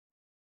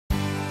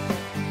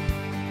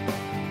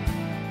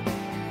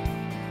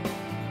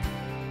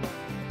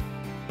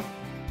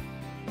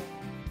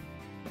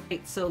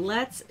Right, so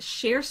let's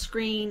share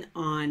screen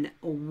on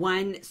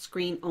one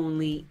screen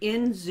only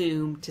in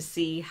Zoom to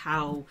see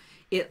how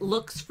it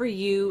looks for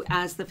you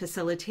as the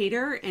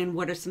facilitator and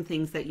what are some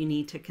things that you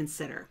need to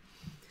consider.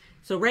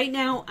 So right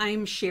now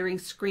I'm sharing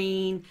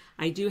screen.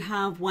 I do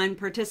have one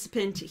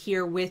participant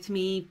here with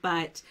me,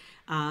 but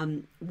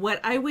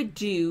what I would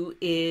do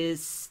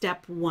is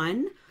step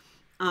one,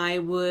 I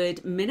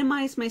would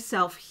minimize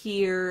myself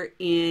here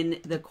in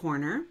the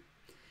corner.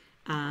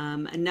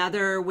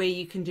 Another way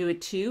you can do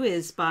it too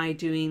is by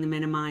doing the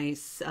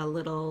minimize a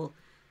little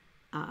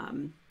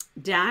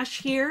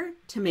dash here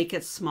to make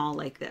it small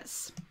like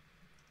this.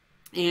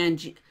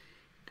 And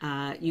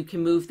you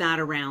can move that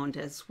around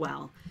as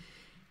well.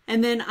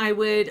 And then I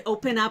would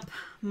open up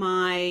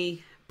my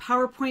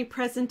PowerPoint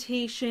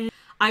presentation.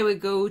 I would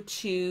go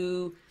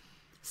to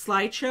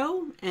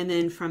slideshow and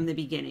then from the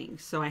beginning.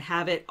 So I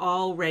have it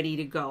all ready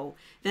to go.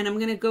 Then I'm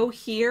going to go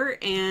here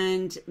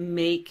and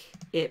make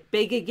it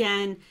big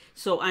again.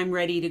 So I'm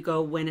ready to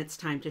go when it's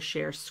time to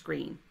share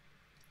screen.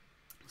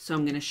 So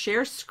I'm going to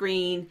share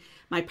screen.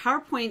 My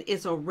PowerPoint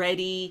is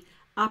already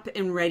up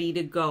and ready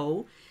to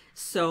go.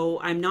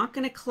 So I'm not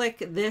going to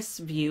click this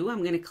view. I'm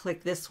going to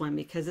click this one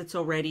because it's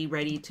already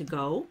ready to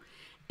go.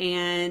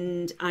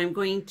 And I'm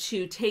going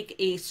to take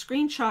a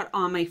screenshot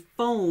on my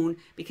phone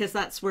because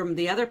that's where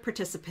the other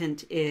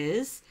participant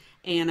is.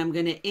 And I'm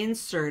going to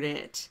insert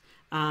it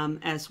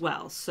as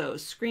well. So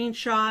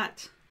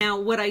screenshot. Now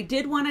what I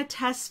did want to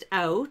test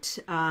out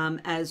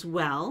as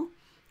well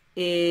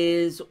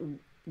is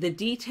the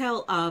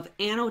detail of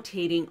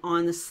annotating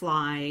on the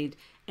slide,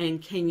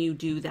 and can you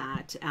do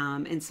that,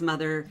 and some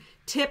other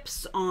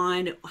tips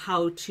on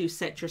how to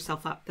set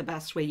yourself up the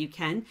best way you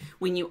can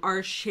when you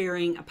are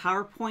sharing a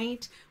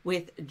PowerPoint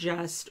with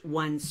just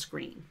one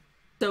screen.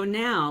 So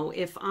now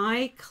if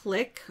I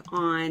click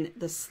on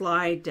the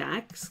slide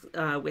deck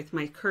with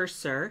my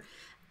cursor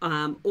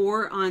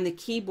or on the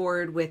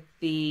keyboard with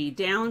the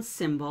down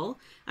symbol,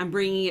 I'm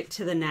bringing it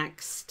to the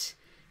next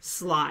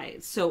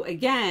slide. So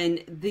again,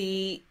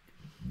 the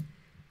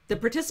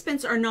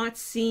participants are not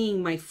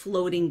seeing my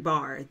floating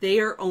bar. They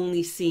are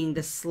only seeing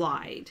the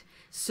slide.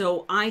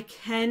 So I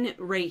can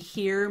right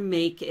here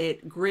make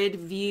it grid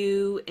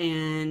view,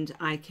 and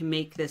I can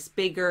make this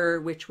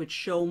bigger, which would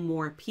show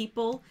more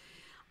people.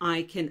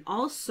 I can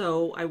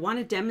also, I want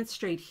to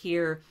demonstrate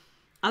here,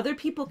 other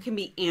people can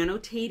be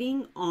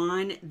annotating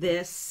on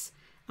this.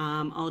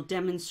 I'll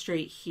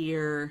demonstrate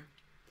here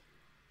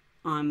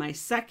on my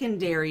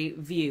secondary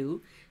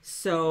view.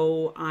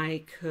 So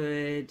I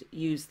could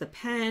use the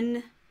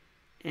pen,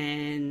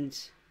 and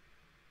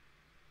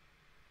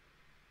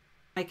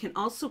I can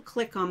also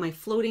click on my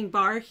floating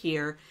bar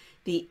here,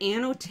 the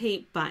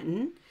Annotate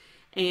button,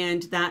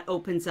 and that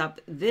opens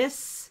up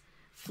this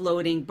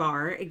floating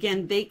bar.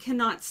 Again, they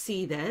cannot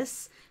see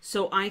this,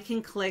 so I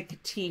can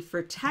click T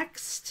for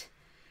text,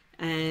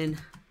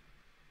 and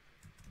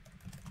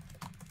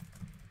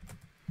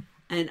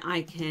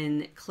I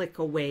can click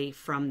away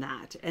from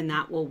that, and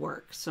that will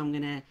work. So I'm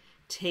going to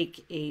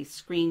take a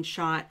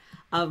screenshot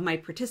of my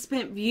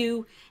participant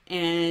view,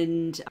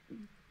 and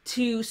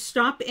to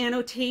stop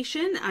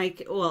annotation, I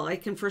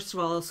can first of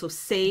all also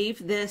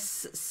save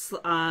this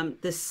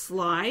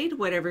slide,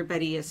 what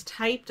everybody has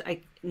typed.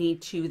 I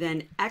need to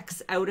then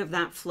X out of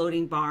that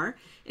floating bar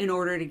in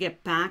order to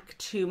get back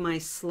to my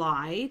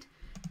slide.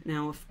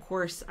 Now, of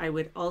course, I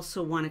would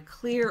also want to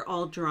clear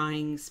all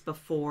drawings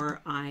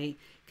before I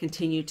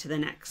continue to the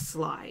next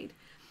slide.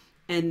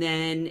 And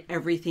then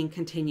everything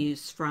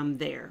continues from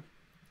there.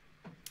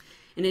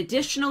 An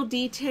additional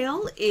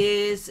detail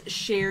is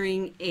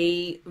sharing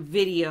a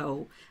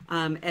video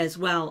as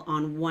well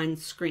on one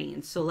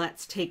screen. So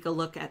let's take a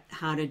look at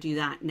how to do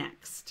that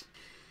next.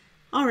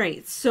 All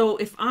right, so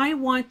if I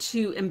want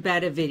to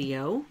embed a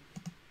video,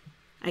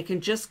 I can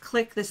just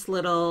click this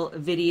little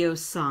video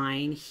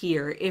sign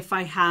here if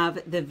I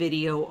have the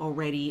video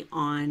already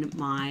on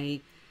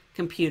my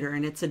computer,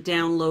 and it's a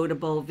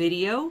downloadable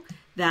video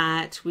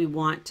that we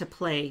want to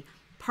play.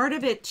 Part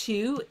of it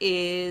too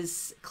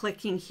is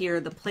clicking here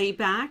the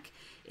playback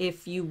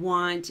if you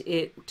want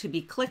it to be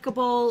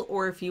clickable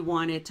or if you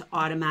want it to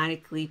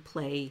automatically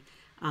play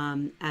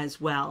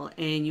as well.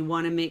 And you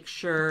want to make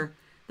sure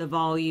the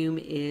volume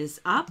is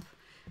up.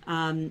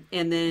 And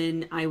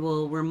then I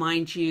will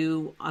remind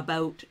you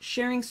about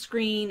sharing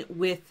screen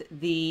with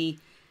the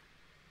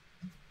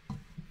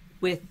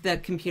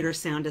computer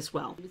sound as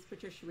well. This is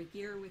Patricia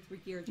Regier with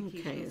Regier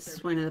Educational Services. Okay,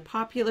 it's one of the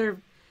popular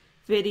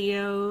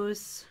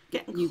videos,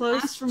 getting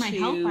close for my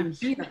help. I'm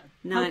here.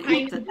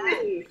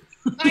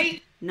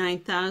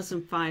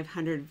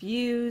 9,500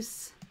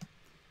 views.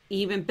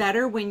 Even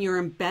better, when you're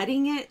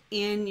embedding it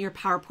in your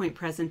PowerPoint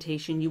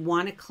presentation, you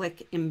want to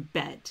click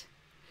embed.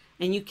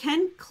 And you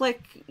can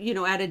click,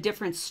 at a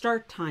different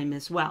start time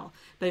as well.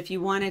 But if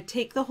you want to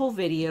take the whole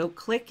video,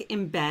 click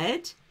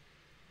embed,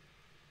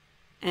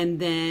 and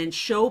then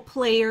show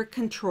player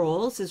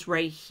controls is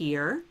right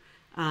here.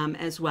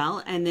 As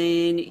well, and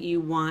then you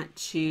want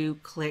to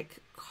click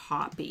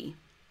copy.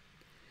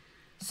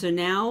 So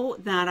now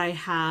that I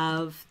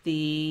have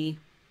the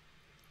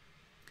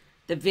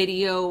the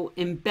video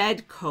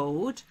embed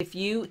code. If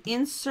you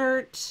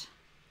insert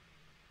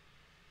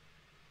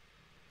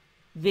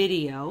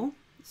video,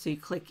 so you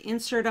click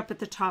insert up at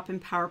the top in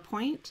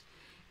PowerPoint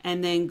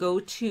and then go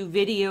to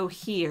video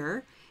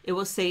here, it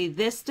will say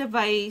this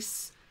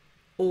device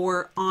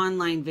or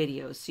online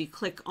video. So you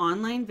click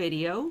online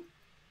video,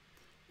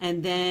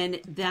 and then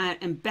that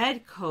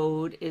embed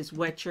code is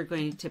what you're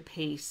going to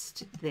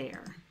paste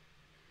there.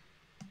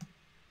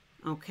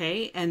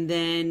 Okay, and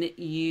then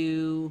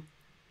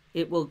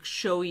it will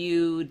show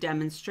you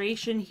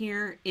demonstration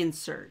here,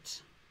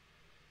 insert.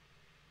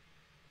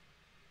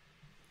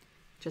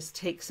 Just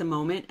takes a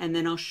moment, and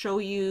then I'll show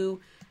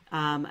you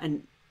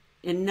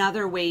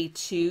another way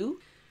too.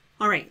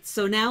 All right,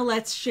 so now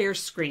let's share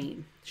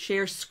screen.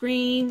 Share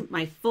screen,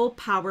 my full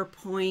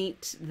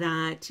PowerPoint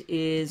that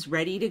is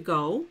ready to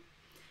go.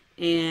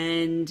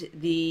 And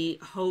the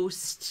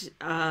host,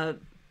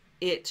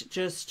 it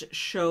just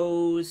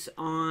shows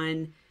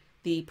on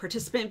the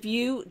participant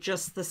view,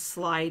 just the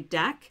slide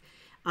deck.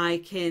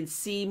 I can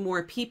see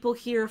more people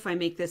here if I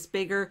make this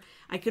bigger.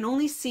 I can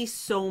only see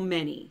so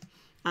many.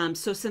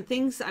 So some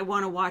things I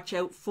want to watch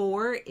out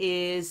for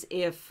is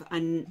if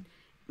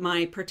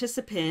my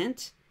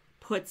participant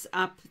puts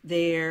up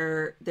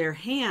their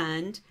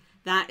hand,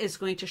 that is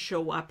going to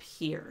show up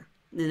here.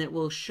 And it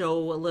will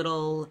show a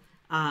little,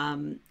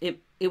 it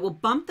will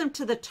bump them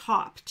to the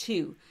top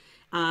too,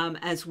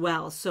 as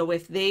well. So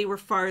if they were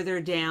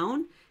farther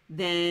down,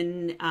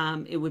 then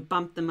it would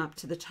bump them up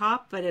to the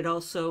top, but it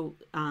also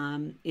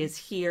is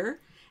here.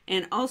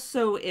 And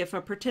also if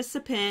a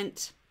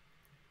participant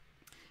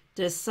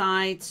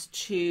decides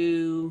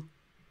to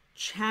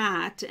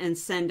chat and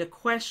send a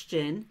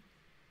question,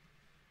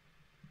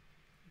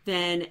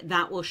 then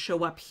that will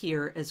show up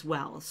here as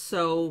well.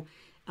 So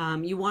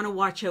you want to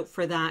watch out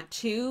for that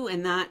too.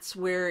 And that's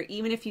where,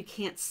 even if you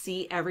can't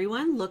see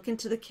everyone, look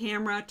into the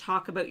camera,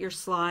 talk about your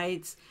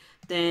slides,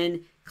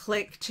 then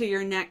click to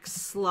your next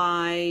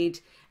slide,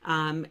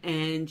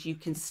 and you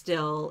can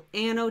still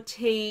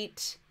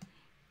annotate,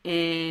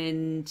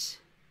 and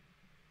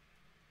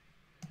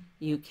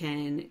you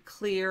can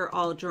clear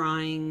all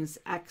drawings,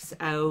 X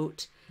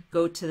out,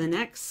 go to the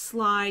next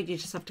slide. You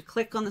just have to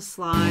click on the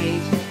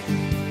slide.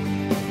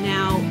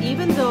 Now,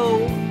 even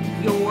though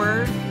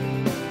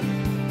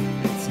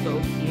let's go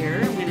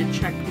here, I'm going to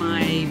check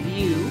my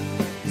view.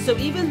 So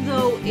even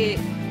though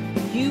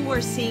you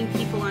are seeing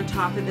people on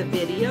top of the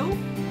video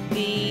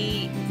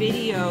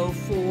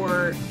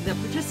for the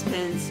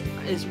participants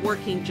is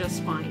working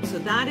just fine. So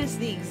that is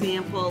the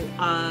example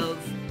of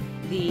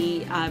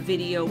the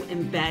video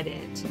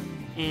embedded.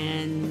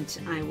 And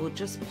I will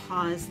just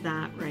pause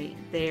that right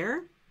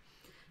there.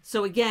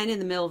 So again, in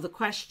the middle of the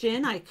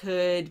question, I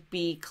could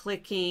be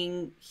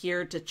clicking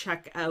here to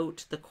check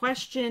out the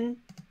question.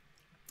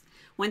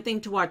 One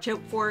thing to watch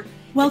out for.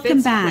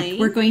 Welcome back.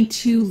 We're going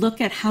to look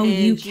at how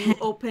you can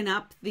open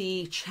up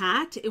the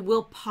chat. It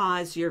will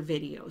pause your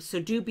video. So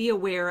do be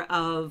aware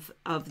of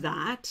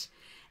that.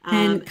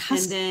 And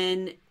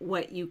then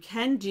what you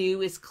can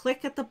do is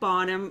click at the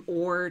bottom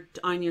or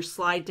on your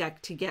slide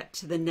deck to get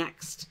to the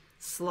next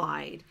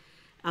slide.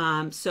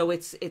 So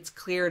it's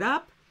cleared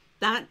up.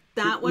 That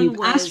one You've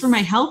asked for my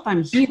help.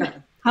 I'm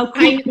here. How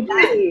cool is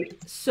that?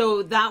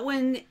 So that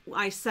one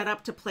I set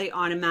up to play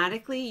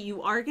automatically.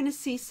 You are going to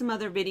see some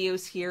other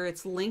videos here.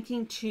 It's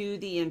linking to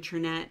the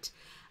internet,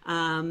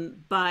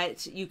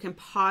 but you can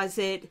pause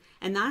it,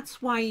 and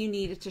that's why you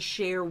needed to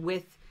share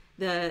with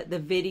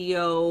the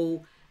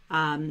video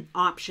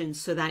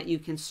options so that you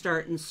can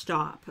start and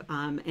stop.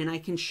 And I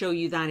can show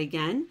you that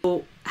again.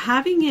 So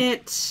having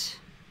it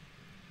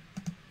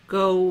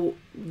go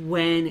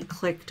when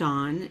clicked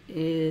on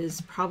is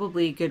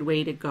probably a good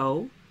way to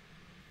go.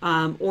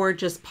 Or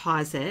just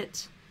pause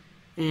it,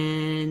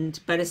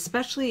 but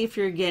especially if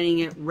you're getting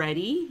it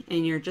ready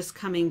and you're just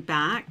coming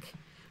back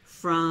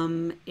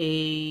from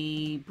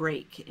a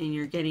break and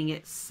you're getting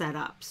it set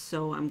up.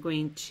 So I'm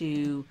going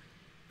to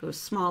go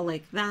small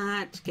like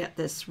that, get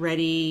this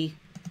ready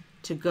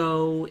to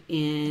go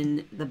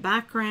in the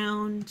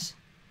background.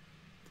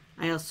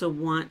 I also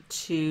want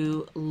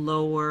to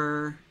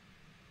lower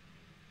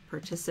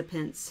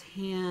participant's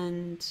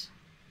hand.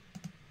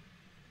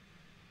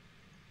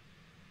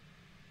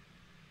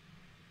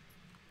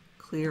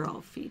 Clear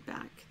all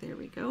feedback. There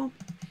we go.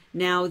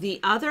 Now the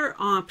other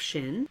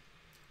option,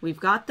 we've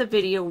got the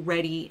video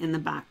ready in the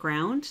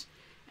background.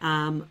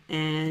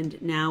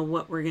 And now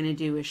what we're going to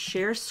do is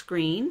share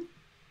screen.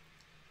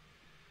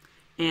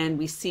 And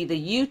we see the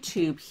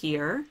YouTube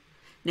here.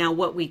 Now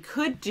what we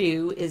could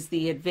do is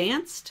the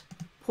advanced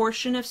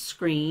portion of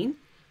screen.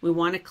 We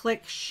want to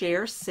click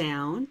share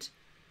sound,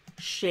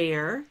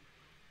 share,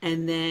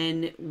 and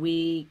then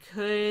we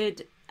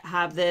could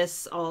have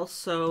this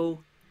also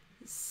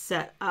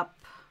set up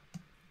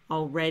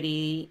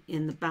already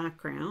in the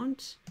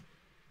background.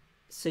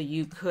 So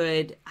you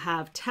could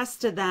have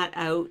tested that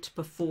out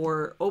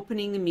before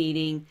opening the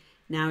meeting.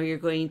 Now you're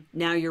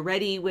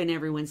ready when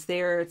everyone's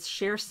there. It's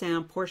share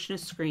sound, portion of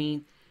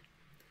screen,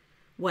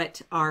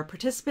 what our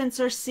participants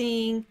are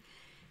seeing.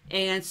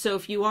 And so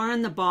if you are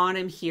on the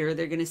bottom here,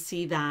 they're going to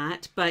see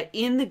that. But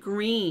in the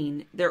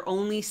green, they're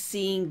only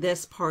seeing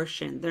this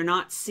portion. They're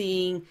not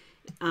seeing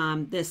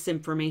this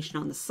information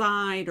on the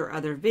side or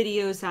other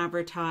videos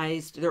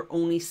advertised. They're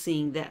only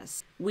seeing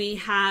this. We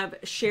have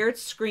shared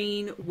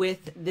screen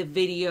with the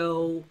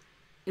video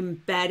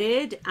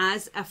embedded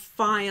as a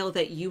file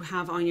that you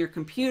have on your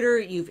computer.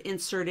 You've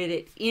inserted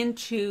it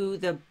into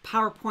the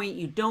PowerPoint.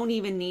 You don't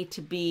even need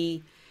to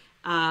be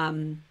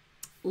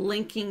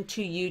linking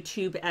to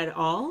YouTube at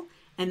all,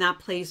 and that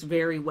plays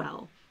very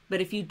well.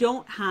 But if you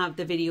don't have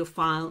the video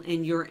file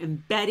and you're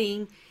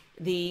embedding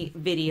the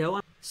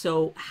video,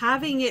 so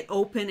having it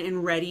open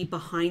and ready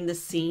behind the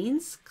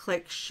scenes,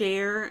 click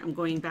share. I'm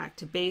going back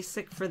to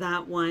basic for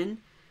that one.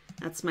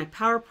 That's my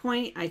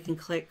PowerPoint. I can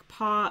click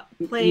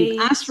play.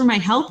 You asked for my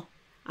help.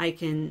 I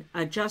can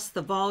adjust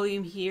the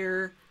volume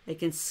here. I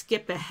can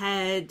skip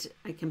ahead.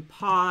 I can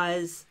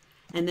pause,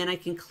 and then I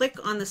can click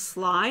on the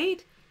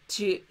slide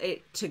to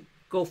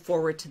go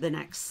forward to the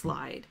next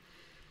slide.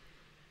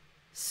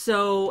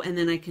 So, and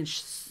then I can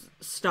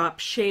stop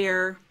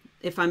share.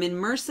 If I'm in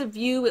immersive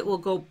view, it will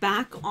go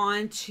back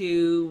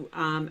onto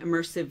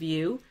immersive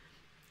view.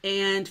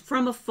 And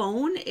from a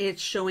phone,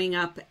 it's showing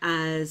up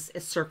as a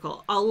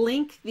circle. I'll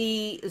link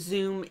the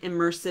Zoom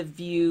immersive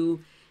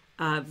view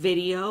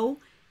video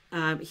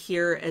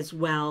here as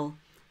well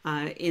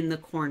in the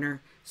corner,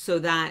 so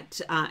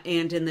that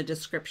and in the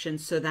description,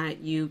 so that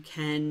you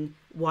can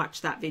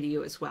watch that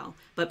video as well.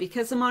 But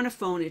because I'm on a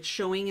phone, it's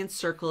showing in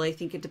circle. I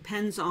think it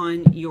depends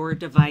on your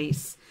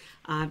device.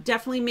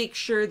 Definitely make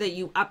sure that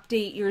you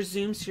update your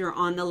Zoom so you're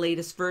on the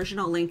latest version.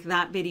 I'll link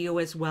that video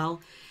as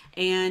well.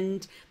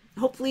 And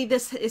hopefully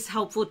this is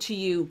helpful to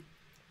you.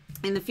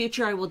 In the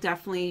future, I will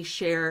definitely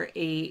share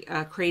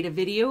create a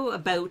video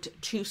about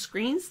 2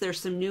 screens. There's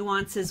some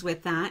nuances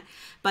with that.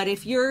 But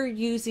if you're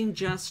using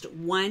just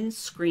one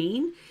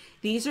screen,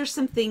 these are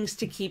some things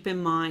to keep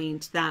in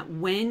mind, that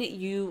when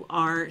you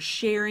are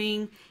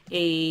sharing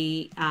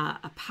a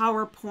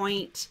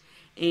PowerPoint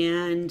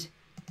and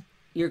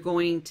you're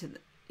going to,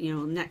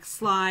 next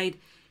slide,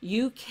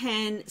 you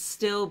can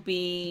still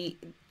be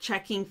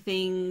checking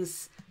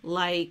things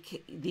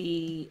like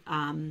the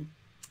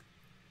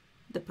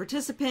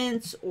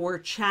participants or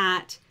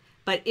chat,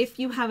 but if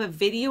you have a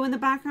video in the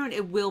background,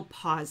 it will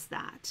pause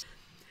that.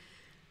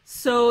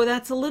 So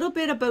that's a little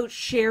bit about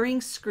sharing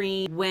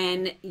screen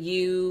when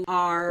you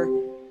are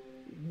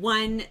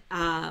one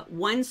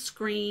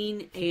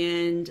screen,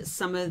 and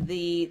some of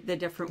the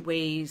different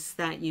ways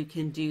that you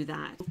can do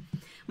that.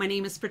 My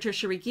name is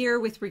Patricia Regier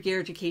with Regier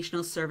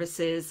Educational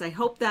Services. I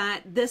hope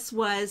that this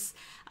was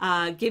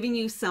giving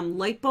you some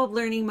light bulb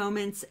learning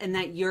moments, and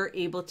that you're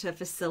able to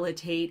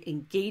facilitate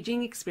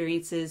engaging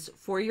experiences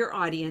for your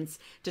audience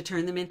to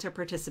turn them into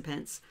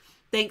participants.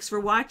 Thanks for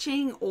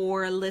watching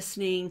or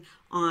listening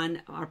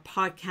on our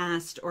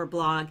podcast or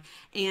blog,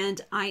 and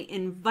I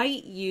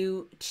invite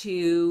you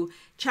to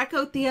check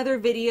out the other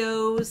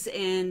videos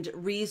and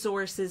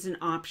resources and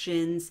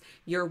options.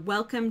 You're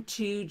welcome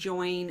to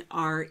join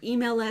our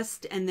email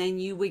list, and then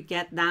you would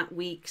get that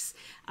week's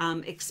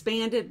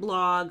expanded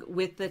blog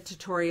with the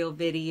tutorial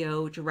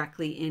video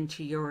directly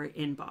into your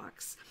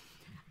inbox.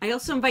 I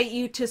also invite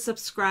you to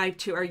subscribe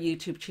to our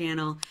YouTube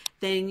channel.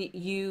 Then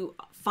you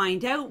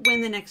find out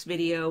when the next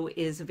video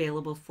is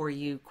available for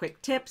you.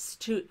 Quick tips,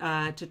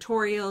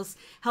 tutorials,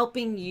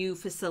 helping you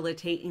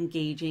facilitate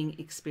engaging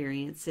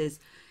experiences.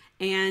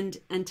 And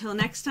until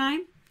next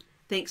time,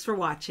 thanks for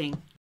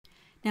watching.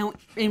 Now,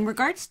 in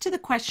regards to the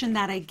question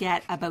that I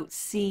get about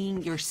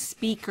seeing your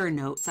speaker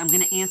notes, I'm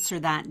going to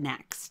answer that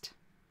next.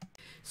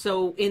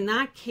 So in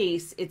that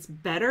case, it's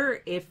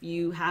better if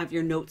you have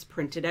your notes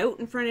printed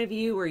out in front of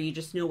you, or you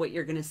just know what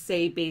you're going to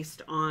say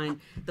based on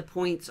the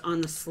points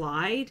on the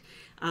slide.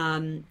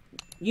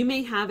 You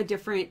may have a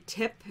different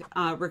tip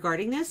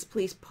regarding this.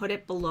 Please put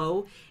it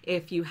below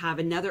if you have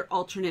another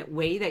alternate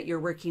way that you're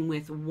working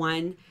with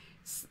one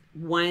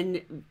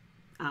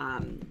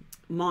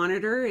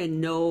monitor and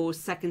no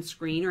second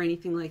screen or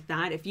anything like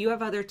that. If you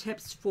have other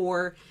tips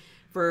for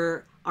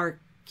our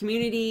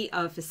community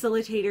of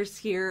facilitators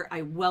here,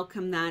 I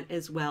welcome that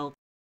as well.